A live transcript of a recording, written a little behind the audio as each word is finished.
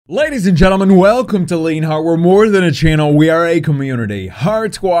Ladies and gentlemen, welcome to Leonhart. We're more than a channel, we are a community.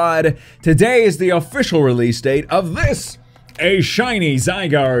 Heart Squad, today is the official release date of this, a shiny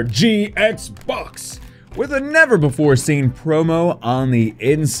Zygarde GX box with a never-before-seen promo on the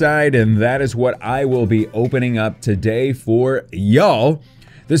inside, and that is what I will be opening up today for y'all.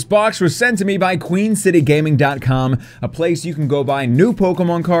 This box was sent to me by QueenCityGaming.com, a place you can go buy new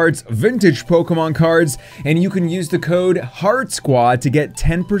Pokemon cards, vintage Pokemon cards, and you can use the code HEARTSQUAD to get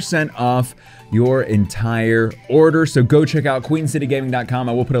 10% off your entire order. So go check out QueenCityGaming.com.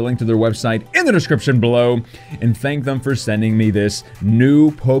 I will put a link to their website in the description below, and thank them for sending me this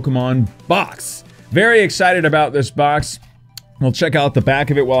new Pokemon box. Very excited about this box. We'll check out the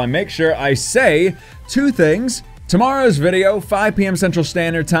back of it while I make sure I say two things. Tomorrow's video, 5 p.m. Central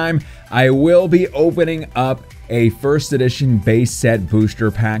Standard Time, I will be opening up a first edition base set booster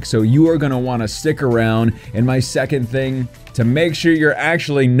pack, so you are going to want to stick around. And my second thing, to make sure you're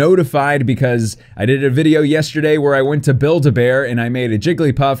actually notified, because I did a video yesterday where I went to Build-A-Bear and I made a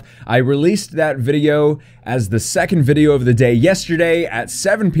Jigglypuff. I released that video as the second video of the day yesterday at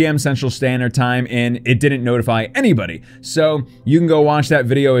 7 p.m. Central Standard Time, and it didn't notify anybody. So you can go watch that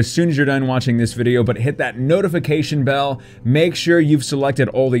video as soon as you're done watching this video, but hit that notification bell. Make sure you've selected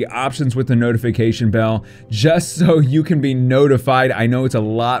all the options with the notification bell, just so you can be notified. I know it's a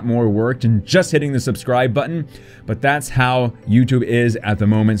lot more work than just hitting the subscribe button, but that's how YouTube is at the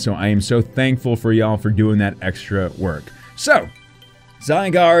moment, so I am so thankful for y'all for doing that extra work. So,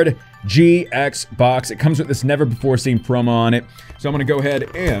 Zygarde GX box. It comes with this never-before-seen promo on it, so I'm going to go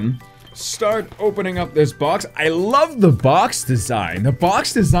ahead and start opening up this box. I love the box design. The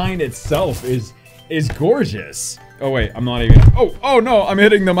box design itself is gorgeous. Oh wait, I'm not even... Oh no, I'm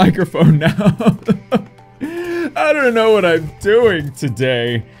hitting the microphone now. I don't know what I'm doing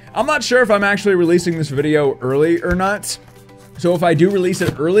today. I'm not sure if I'm actually releasing this video early or not. So if I do release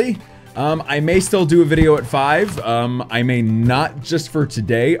it early, I may still do a video at 5. I may not, just for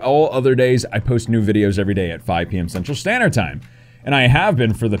today. All other days, I post new videos every day at 5 p.m. Central Standard Time. And I have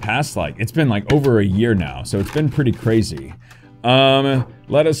been for the past, it's been like over a year now. So it's been pretty crazy.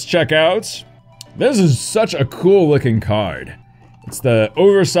 Let us check out. This is such a cool looking card. It's the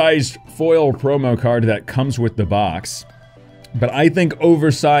oversized foil promo card that comes with the box. But I think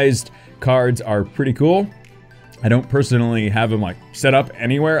oversized cards are pretty cool. I don't personally have them set up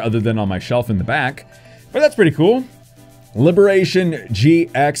anywhere other than on my shelf in the back, but that's pretty cool. Liberation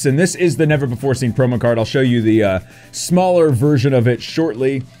GX, and this is the never-before-seen promo card. I'll show you the smaller version of it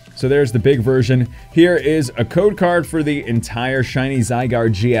shortly. So there's the big version. Here is a code card for the entire shiny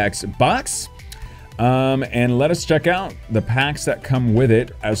Zygarde GX box. And let us check out the packs that come with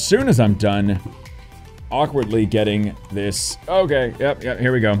it as soon as I'm done awkwardly getting this. Okay, yep,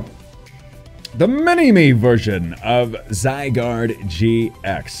 here we go. The mini-me version of Zygarde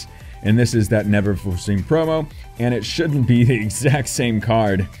GX. And this is that never-before-seen promo, and it shouldn't be the exact same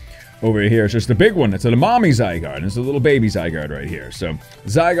card over here. It's just a big one. It's a mommy Zygarde, and it's a little baby Zygarde right here. So,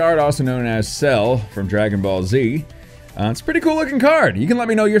 Zygarde, also known as Cell from Dragon Ball Z. It's a pretty cool looking card. You can let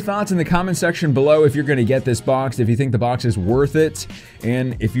me know your thoughts in the comment section below if you're going to get this box, if you think the box is worth it,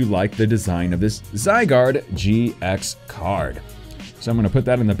 and if you like the design of this Zygarde GX card. So I'm going to put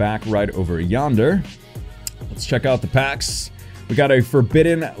that in the back right over yonder. Let's check out the packs. We got a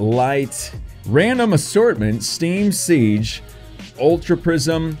Forbidden Light, Random Assortment, Steam Siege, Ultra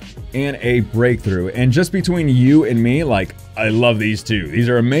Prism, and a Breakthrough. And just between you and me, I love these two. These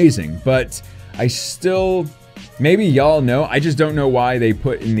are amazing, but I still... Maybe y'all know, I just don't know why they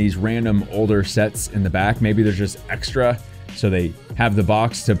put in these random older sets in the back. Maybe they're just extra, so they have the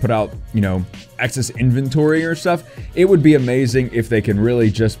box to put out, excess inventory or stuff. It would be amazing if they can really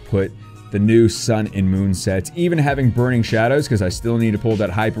just put the new Sun and Moon sets, even having Burning Shadows, because I still need to pull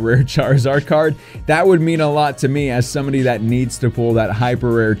that hyper rare Charizard card. That would mean a lot to me as somebody that needs to pull that hyper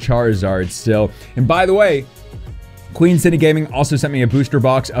rare Charizard still. And by the way, Queen City Gaming also sent me a booster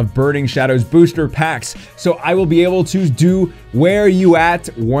box of Burning Shadows booster packs, so I will be able to do Where You At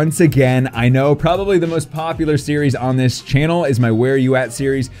once again. I know probably the most popular series on this channel is my Where You At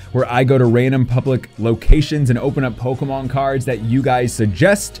series, where I go to random public locations and open up Pokemon cards that you guys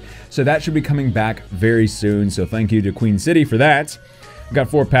suggest. So that should be coming back very soon, so thank you to Queen City for that. We've got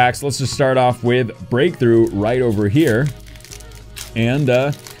 4 packs. Let's just start off with Breakthrough right over here.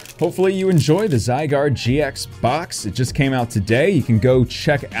 And, hopefully you enjoy the Zygarde GX box. It just came out today. You can go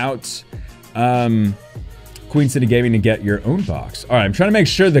check out Queen City Gaming to get your own box. All right, I'm trying to make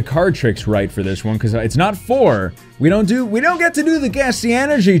sure the card trick's right for this one, because it's not 4. We don't get to do the Guess the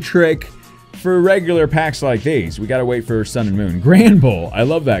Energy trick for regular packs like these. We gotta wait for Sun and Moon. Grand Bull, I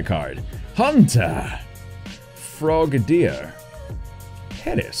love that card. Hunter, Frogadier,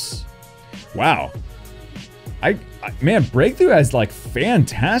 Pettis. Wow. Man, Breakthrough has like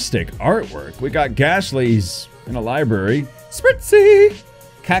fantastic artwork. We got Gashly's in a library. Spritzy!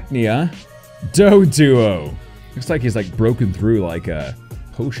 Cacnea. Doduo. Looks like he's like broken through like a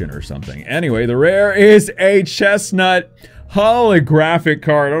potion or something. Anyway, the rare is a Chestnut holographic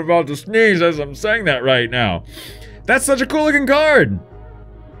card. I'm about to sneeze as I'm saying that right now. That's such a cool looking card.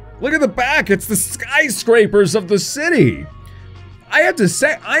 Look at the back. It's the skyscrapers of the city. I have to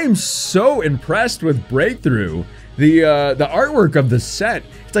say, I am so impressed with Breakthrough. The artwork of the set.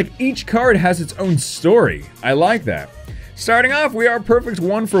 It's like each card has its own story. I like that. Starting off, we are perfect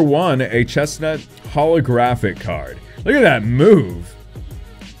 1-for-1, a Chestnut holographic card. Look at that move.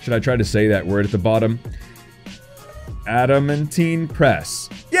 Should I try to say that word at the bottom? Adamantine Press.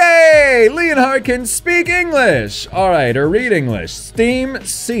 Yay! Leonhart can speak English! Alright, or read English. Steam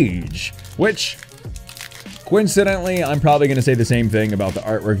Siege. Which, coincidentally, I'm probably going to say the same thing about the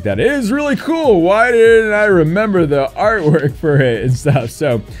artwork. That is really cool. Why didn't I remember the artwork for it and stuff?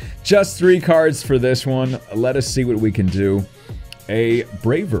 So, just 3 cards for this one. Let us see what we can do. A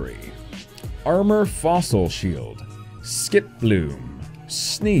Bravery. Armor Fossil Shield. Skip Bloom.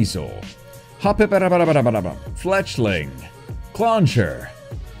 Sneasel. Fletchling. Clauncher.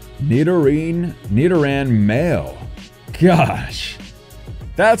 Nidoran Male. Gosh.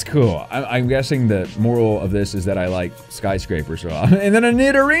 That's cool. I'm guessing the moral of this is that I like skyscrapers. And then a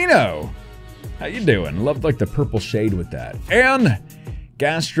Nidorino. How you doing? Love like the purple shade with that. And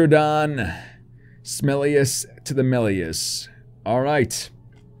Gastrodon Smilius to the Milius. All right.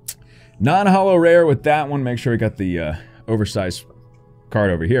 Non-holo rare with that one. Make sure we got the oversized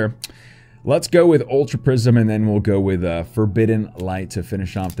card over here. Let's go with Ultra Prism, and then we'll go with Forbidden Light to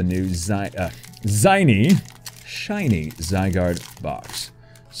finish off the new Shiny Zygarde box.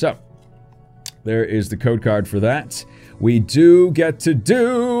 So, there is the code card for that. We do get to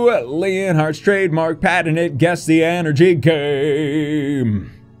do Leonhart's trademark patented Guess the Energy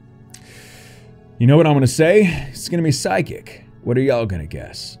game. You know what I'm going to say? It's going to be Psychic. What are y'all going to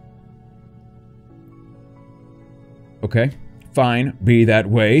guess? Okay, fine, be that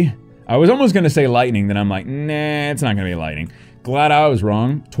way. I was almost going to say Lightning, then I'm like, nah, it's not going to be Lightning. Glad I was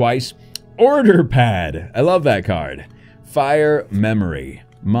wrong, twice. Order Pad, I love that card. Fire Memory,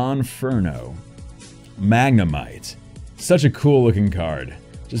 Monferno, Magnemite. Such a cool looking card,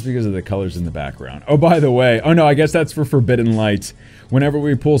 just because of the colors in the background. Oh, by the way, oh no, I guess that's for Forbidden Light. Whenever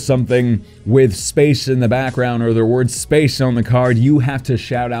we pull something with space in the background or the word space on the card, you have to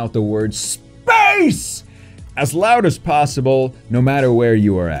shout out the word space as loud as possible, no matter where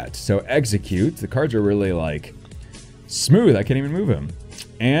you are at. So execute. The cards are really like smooth. I can't even move them.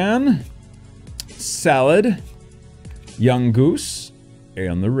 And Salad, Young Goose,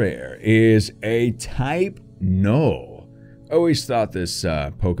 and the rare is a Type Null. Always thought this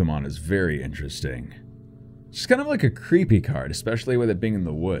Pokemon is very interesting. It's kind of like a creepy card, especially with it being in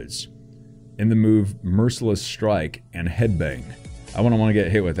the woods. In the move Merciless Strike and Headbang. I wouldn't want to get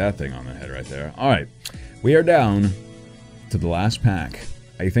hit with that thing on the head right there. All right. We are down to the last pack.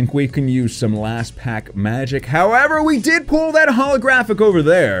 I think we can use some last pack magic. However, we did pull that holographic over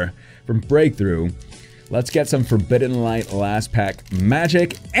there from Breakthrough. Let's get some Forbidden Light last pack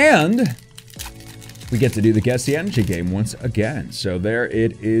magic, and we get to do the Guess the Energy game once again. So there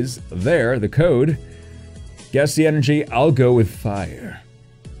it is there, the code. Guess the Energy, I'll go with Fire.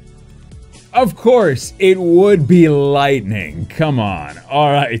 Of course, it would be Lightning. Come on.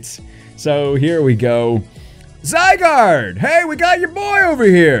 All right. So here we go. Zygarde! Hey, we got your boy over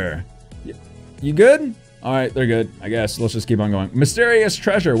here! You good? Alright, they're good, I guess. Let's just keep on going. Mysterious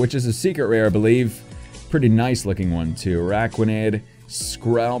Treasure, which is a secret rare, I believe. Pretty nice looking one, too. Araquanid,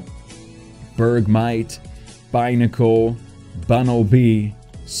 Skrelp, Bergmite, Binacle, Bunnelby,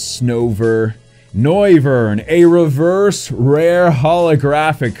 Snover, Noivern, a reverse rare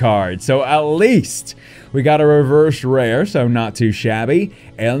holographic card. So at least we got a reverse rare, so not too shabby.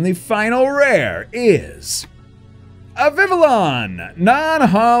 And the final rare is a Vivillon,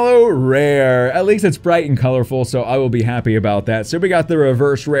 non-holo rare. At least it's bright and colorful, so I will be happy about that. So we got the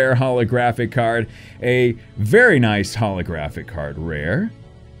reverse rare holographic card, a very nice holographic card rare.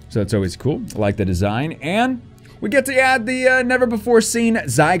 So that's always cool. I like the design. And we get to add the never-before-seen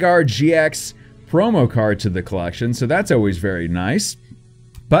Zygarde GX promo card to the collection, so that's always very nice.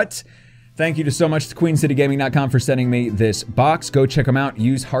 But thank you so much to QueenCityGaming.com for sending me this box. Go check them out.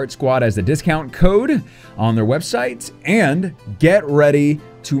 Use Heart Squad as the discount code on their website. And get ready.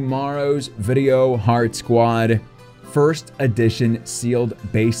 Tomorrow's video, Heart Squad first edition sealed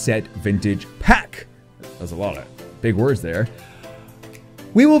base set vintage pack. That's a lot of big words there.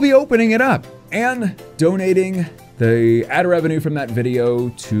 We will be opening it up and donating the ad revenue from that video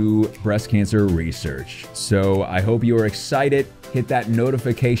to breast cancer research. So I hope you are excited. Hit that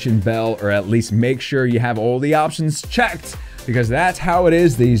notification bell, or at least make sure you have all the options checked, because that's how it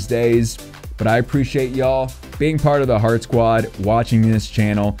is these days. But I appreciate y'all being part of the Heart Squad, watching this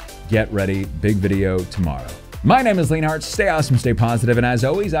channel. Get ready, big video tomorrow. My name is Leonhart. Stay awesome, stay positive, and as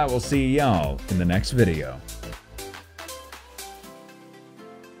always, I will see y'all in the next video.